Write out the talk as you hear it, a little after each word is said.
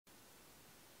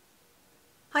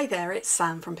Hi there, it's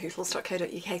Sam from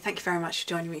Pootles.co.uk. Thank you very much for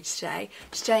joining me today.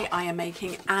 Today I am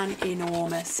making an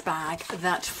enormous bag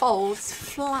that folds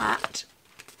flat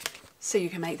so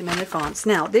you can make them in advance.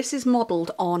 Now this is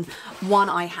modelled on one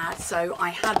I had, so I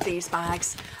had these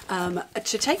bags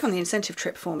to take on the incentive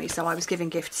trip for me, so I was giving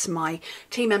gifts to my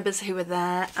team members who were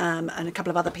there and a couple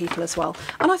of other people as well,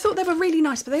 and I thought they were really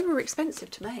nice, but they were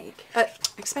expensive to make,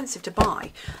 expensive to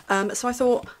buy, so I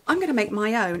thought I'm going to make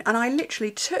my own, and I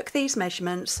literally took these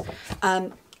measurements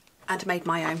and made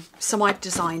my own. So I've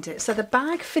designed it. So the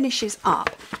bag finishes up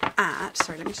at,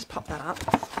 sorry, let me just pop that up.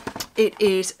 It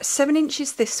is 7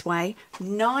 inches this way,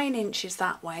 9 inches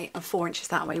that way, and 4 inches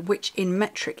that way, which in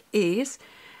metric is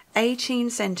 18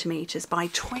 centimetres by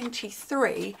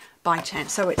 23 by 10.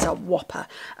 So it's a whopper.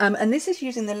 And this is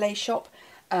using the Les Shop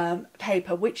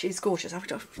paper, which is gorgeous.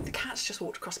 The cat's just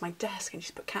walked across my desk and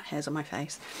she's put cat hairs on my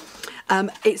face.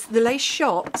 It's the Les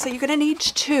Shop, so you're going to need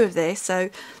 2 of this. So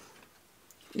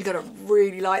you've got to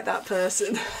really like that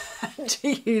person to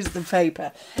use the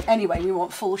paper. Anyway, we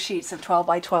want full sheets of 12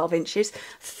 by 12 inches,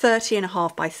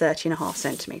 30.5 by 30.5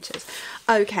 centimetres.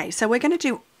 Okay, so we're going to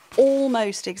do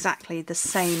almost exactly the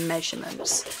same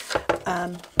measurements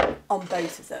on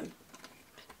both of them.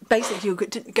 Basically, you're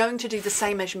going to do the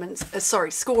same measurements,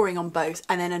 scoring on both,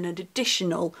 and then an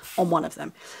additional on one of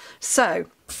them. So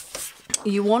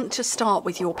you want to start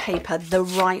with your paper the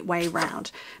right way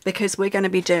round, because we're going to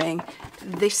be doing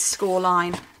this score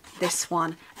line, this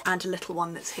one, and a little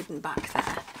one that's hidden back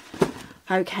there.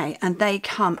 Okay, and they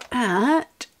come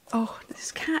at, oh,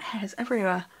 there's cat hairs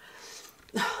everywhere.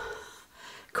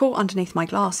 Caught underneath my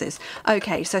glasses.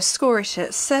 Okay, so score it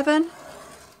at 7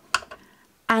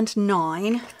 and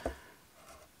 9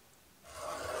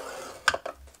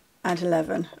 and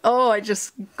 11. Oh, I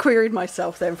just queried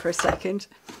myself then for a second.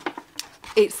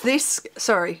 It's this,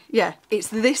 sorry, yeah, it's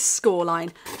this score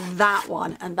line, that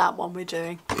one, and that one we're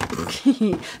doing.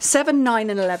 7, 9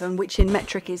 and 11, which in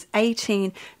metric is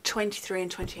 18, 23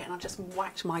 and 28. And I just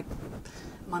whacked my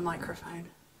microphone.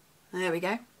 There we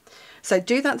go. So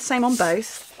do that the same on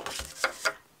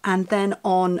both. And then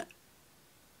on,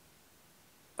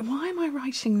 why am I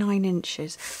writing 9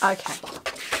 inches? Okay.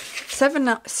 7,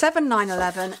 9,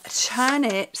 11, turn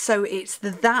it so it's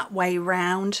that way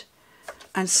round,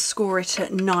 and score it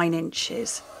at 9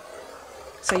 inches.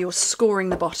 So you're scoring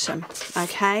the bottom,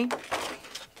 okay?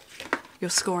 You're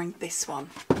scoring this one.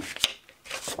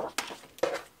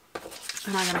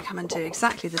 And I'm going to come and do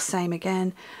exactly the same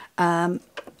again.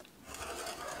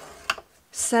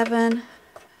 7,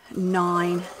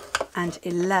 9 and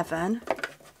 11,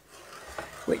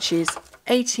 which is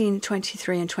 18,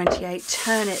 23 and 28.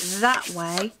 Turn it that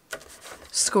way,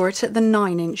 score it at the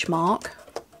 9-inch mark,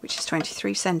 which is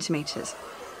 23 centimetres.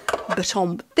 But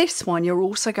on this one, you're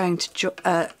also going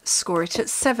to score it at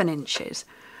 7 inches,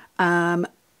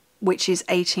 which is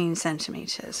 18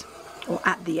 centimetres, or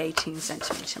at the 18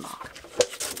 centimetre mark.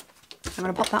 I'm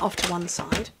going to pop that off to one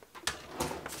side.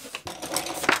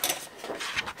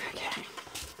 Okay.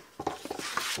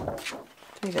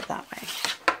 Leave it that way.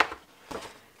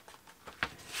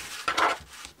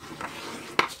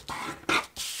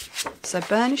 So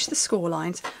burnish the score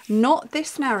lines, not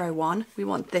this narrow one, we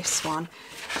want this one.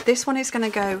 This one is going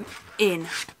to go in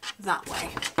that way.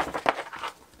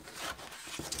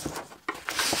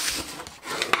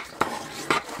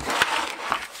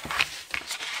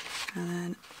 And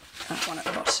then that one at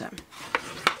the bottom.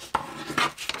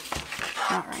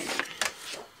 All right.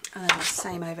 And then the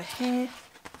same over here.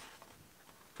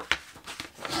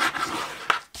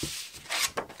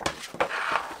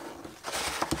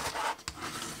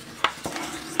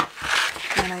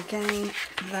 And again,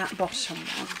 that bottom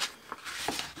one.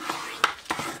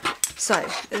 So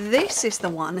this is the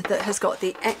one that has got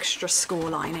the extra score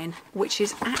line in, which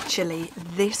is actually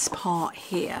this part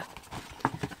here.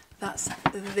 That's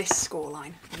this score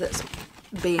line that's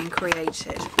being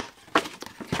created.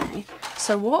 Okay,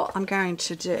 so what I'm going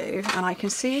to do, and I can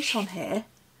see it on here,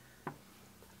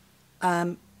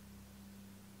 one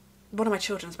of my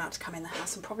children's about to come in the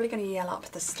house. I'm probably going to yell up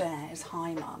the stairs,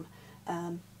 "Hi Mum,"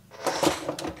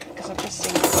 because I've just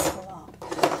seen it pull up.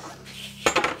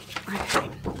 Okay,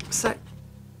 so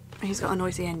he's got a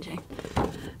noisy engine,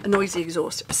 a noisy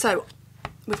exhaust. So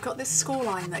we've got this score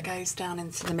line that goes down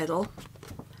into the middle,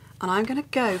 and I'm going to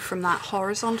go from that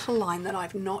horizontal line that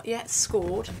I've not yet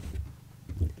scored.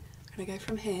 I'm going to go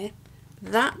from here,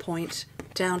 that point,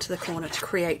 down to the corner to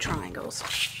create triangles.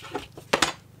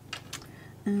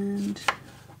 And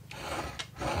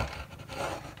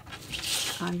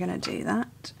I'm going to do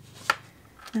that,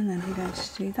 and then I'm going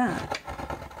to do that.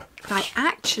 But I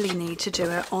actually need to do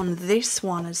it on this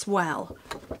one as well,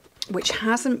 which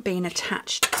hasn't been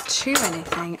attached to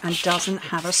anything and doesn't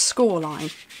have a score line.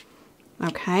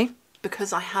 Okay,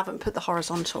 because I haven't put the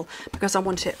horizontal, because I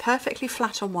want it perfectly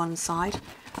flat on one side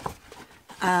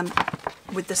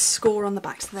with the score on the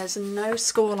back, so there's no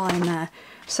score line there.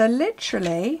 So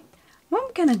literally what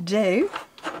I'm going to do,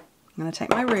 I'm going to take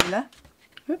my ruler,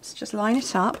 oops, just line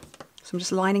it up. So I'm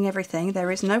just lining everything.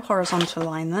 There is no horizontal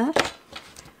line there,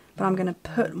 but I'm going to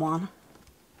put one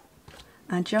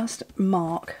and just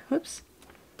mark, oops,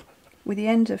 with the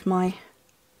end of my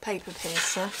paper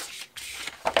piercer,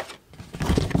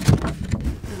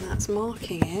 and that's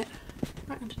marking it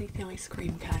right underneath the ice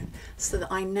cream cone, so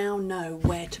that I now know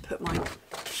where to put my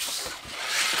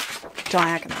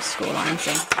diagonal score lines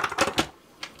in.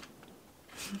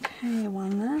 Okay,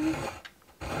 one there,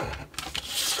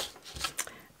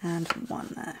 and one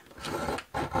there.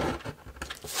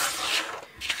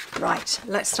 Right,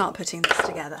 let's start putting this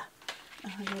together.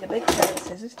 I need a big pair of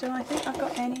scissors. Do I think I've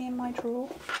got any in my drawer?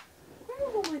 Where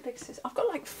are all my big scissors? I've got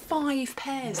like 5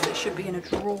 pairs that should be in a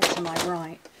drawer to my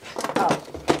right. Oh,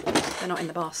 they're not in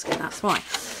the basket, that's why.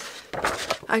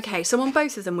 Okay, so on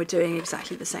both of them we're doing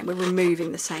exactly the same. We're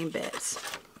removing the same bits.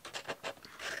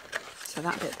 So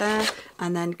that bit there,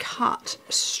 and then cut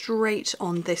straight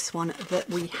on this one that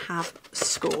we have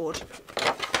scored.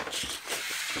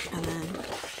 And then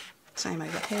same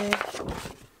over here.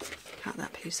 Cut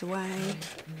that piece away.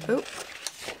 Oh,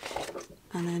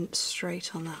 and then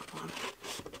straight on that one.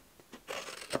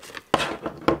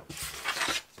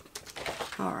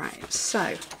 Alright,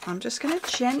 so I'm just going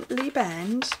to gently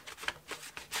bend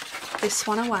this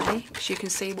one away, because you can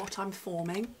see what I'm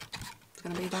forming. It's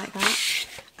going to be like that.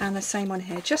 And the same one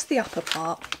here, just the upper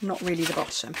part, not really the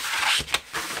bottom.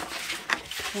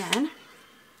 Then,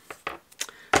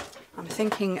 I'm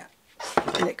thinking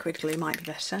liquid glue might be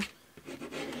better.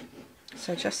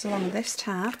 So just along this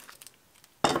tab.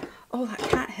 Oh, that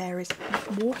cat hair is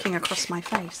walking across my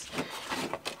face.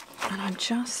 And I'm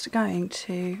just going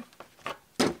to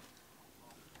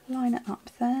line it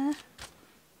up there.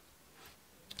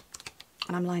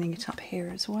 And I'm lining it up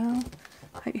here as well.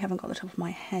 I hope you haven't got the top of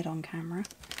my head on camera.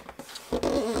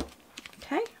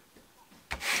 Okay,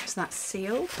 so that's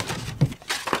sealed.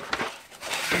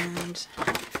 And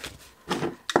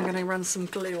I'm going to run some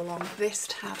glue along this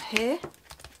tab here.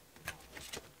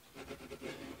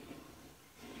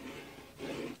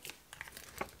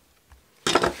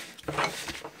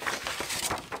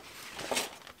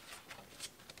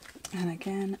 And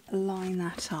again, line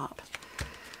that up.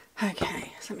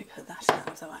 Okay, so let me put that out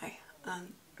of the way.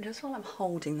 Just while I'm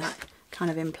holding that kind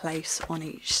of in place on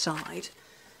each side,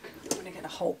 I'm going to get a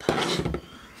hole punch.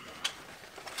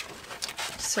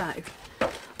 So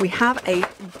we have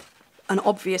an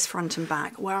obvious front and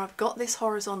back. Where I've got this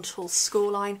horizontal score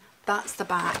line, that's the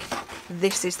back,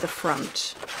 this is the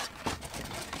front.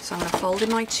 So I'm going to fold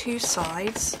in my 2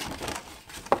 sides,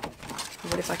 I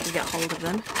would if I could get hold of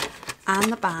them,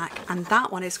 and the back, and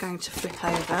that one is going to flip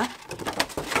over.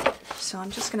 So I'm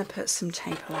just going to put some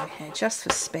tape along here just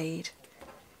for speed.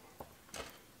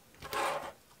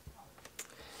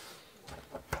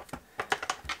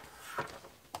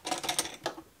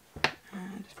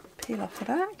 And peel off the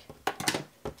back.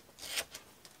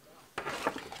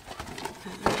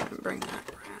 And bring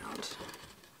that round.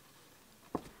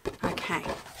 Okay,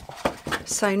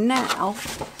 so now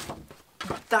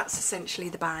that's essentially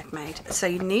the bag made. So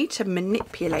you need to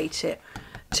manipulate it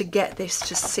to get this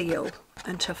to seal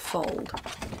and to fold,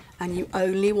 and you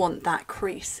only want that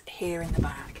crease here in the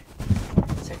bag.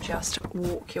 So just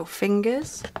walk your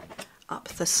fingers up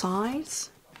the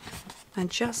sides and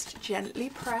just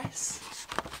gently press,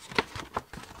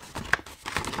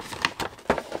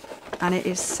 and it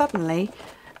is suddenly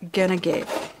gonna give.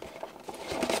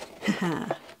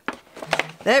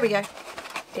 There we go.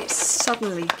 It's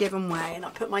suddenly given way, and I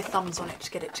put my thumbs on it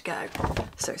to get it to go.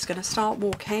 So it's going to start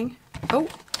walking. Oh,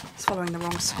 it's following the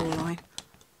wrong score line.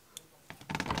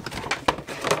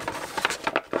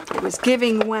 It was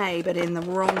giving way, but in the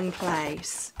wrong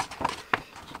place.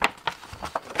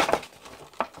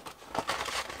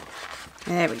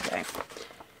 There we go.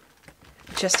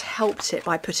 Just helped it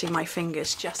by putting my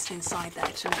fingers just inside there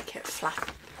to make it flat.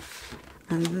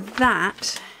 And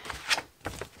that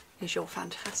is your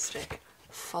fantastic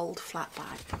fold flat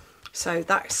bag. So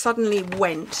that suddenly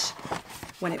went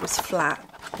when it was flat.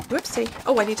 Whoopsie.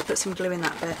 Oh, I need to put some glue in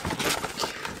that bit.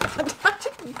 I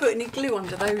didn't put any glue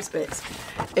under those bits.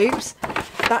 Oops.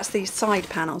 That's these side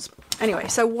panels. Anyway,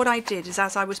 so what I did is,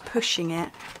 as I was pushing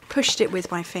it, pushed it with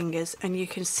my fingers, and you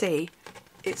can see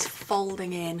it's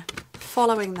folding in,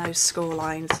 following those score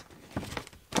lines,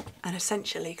 and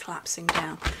essentially collapsing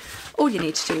down. All you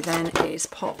need to do then is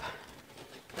pop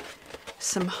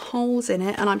some holes in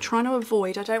it, and I'm trying to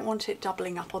avoid, I don't want it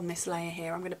doubling up on this layer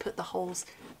here. I'm going to put the holes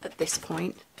at this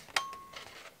point.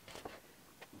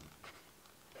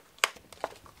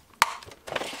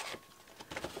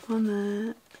 One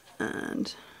there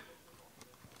and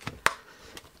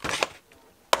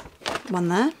one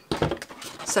there.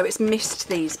 So it's missed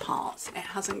these parts, it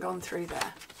hasn't gone through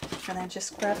there. And then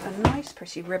just grab a nice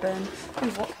pretty ribbon.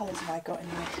 Ooh, what colours have I got in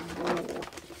my drawer?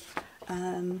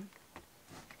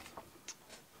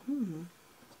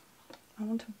 I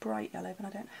want a bright yellow, but I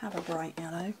don't have a bright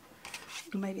yellow.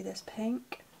 Maybe this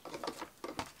pink.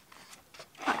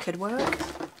 That could work.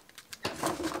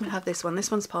 We'll have this one.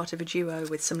 This one's part of a duo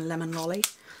with some lemon lolly.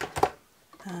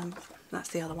 That's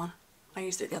the other one. I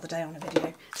used it the other day on a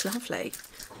video. It's lovely.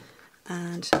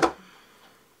 And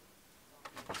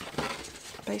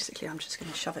basically I'm just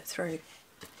going to shove it through.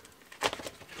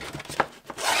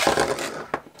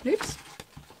 Oops.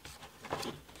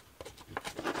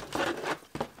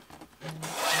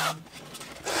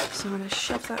 So I'm going to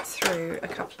shove that through a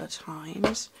couple of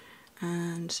times,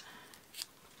 and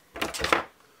do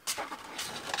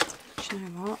you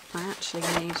know what? I actually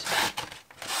need,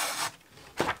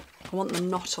 I want the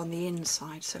knot on the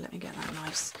inside, so let me get that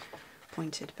nice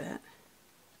pointed bit.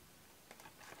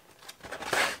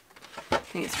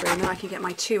 Bring it through, and then I can get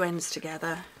my two ends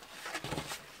together,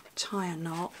 tie a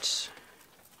knot.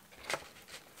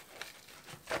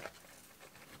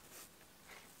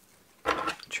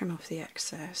 Trim off the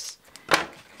excess,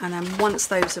 and then once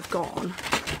those have gone,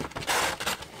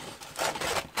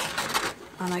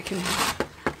 and I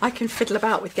can fiddle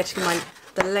about with getting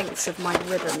the lengths of my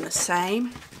ribbon the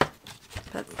same,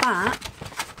 but that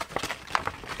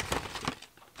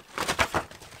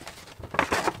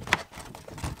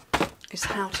is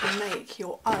how to make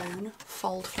your own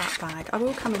fold flat bag. I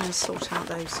will come in and sort out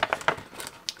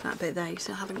that bit there,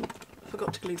 so I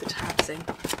forgot to glue the tabs in.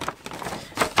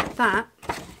 But that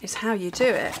is how you do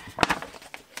it.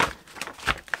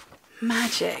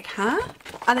 Magic, huh?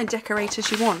 And then decorate as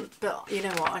you want. But you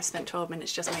know what? I spent 12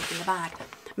 minutes just making the bag.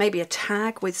 Maybe a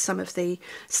tag with some of the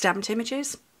stamped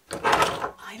images.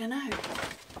 I don't know.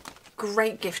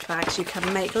 Great gift bags. You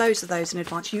can make loads of those in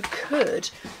advance. You could,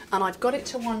 and I've got it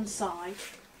to one side.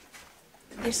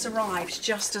 This arrived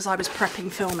just as I was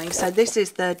prepping filming. So this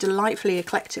is the Delightfully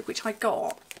Eclectic, which I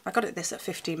got this at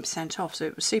 15% off, so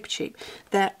it was super cheap.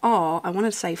 There are, I want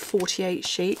to say 48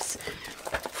 sheets.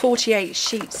 48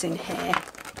 sheets in here.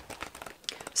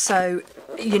 So,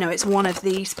 you know, it's one of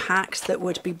these packs that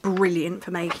would be brilliant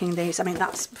for making these. I mean,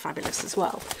 that's fabulous as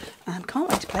well. Can't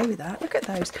wait to play with that. Look at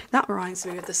those. That reminds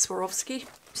me of the Swarovski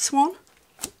swan.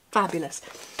 Fabulous.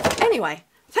 Anyway,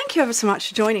 thank you ever so much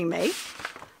for joining me.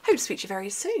 Hope to speak to you very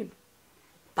soon.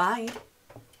 Bye.